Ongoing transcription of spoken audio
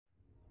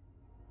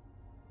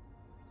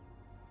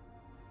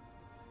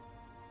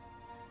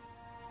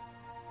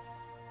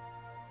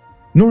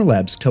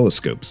NOIRLab's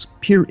telescopes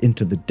peer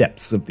into the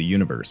depths of the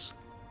universe.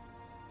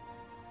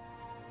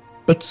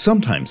 But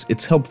sometimes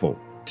it's helpful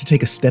to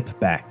take a step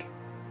back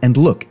and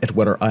look at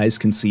what our eyes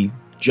can see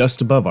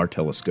just above our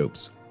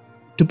telescopes,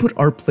 to put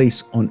our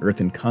place on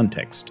Earth in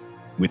context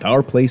with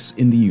our place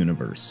in the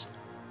universe.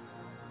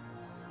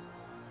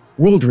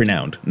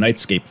 World-renowned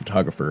nightscape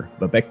photographer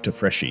Babak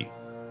Tafreshi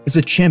is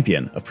a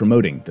champion of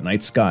promoting the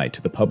night sky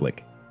to the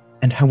public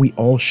and how we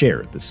all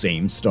share the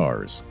same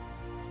stars.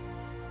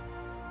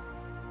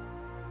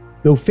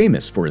 Though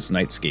famous for his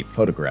nightscape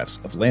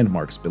photographs of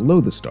landmarks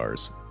below the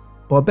stars,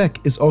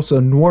 Babak is also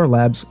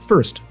NOIRLab's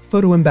first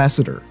photo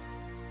ambassador.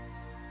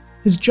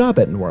 His job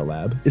at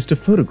NOIRLab is to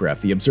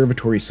photograph the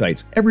observatory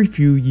sites every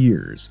few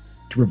years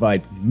to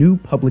provide new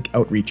public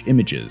outreach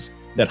images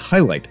that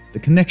highlight the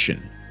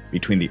connection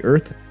between the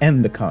Earth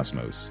and the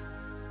cosmos.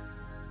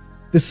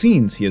 The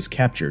scenes he has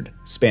captured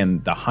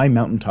span the high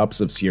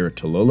mountaintops of Sierra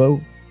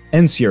Tololo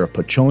and Sierra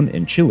Pochon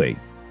in Chile,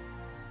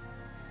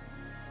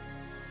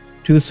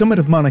 to the summit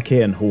of Mauna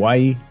Kea in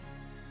Hawaii,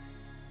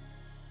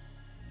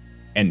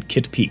 and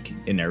Kitt Peak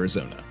in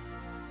Arizona.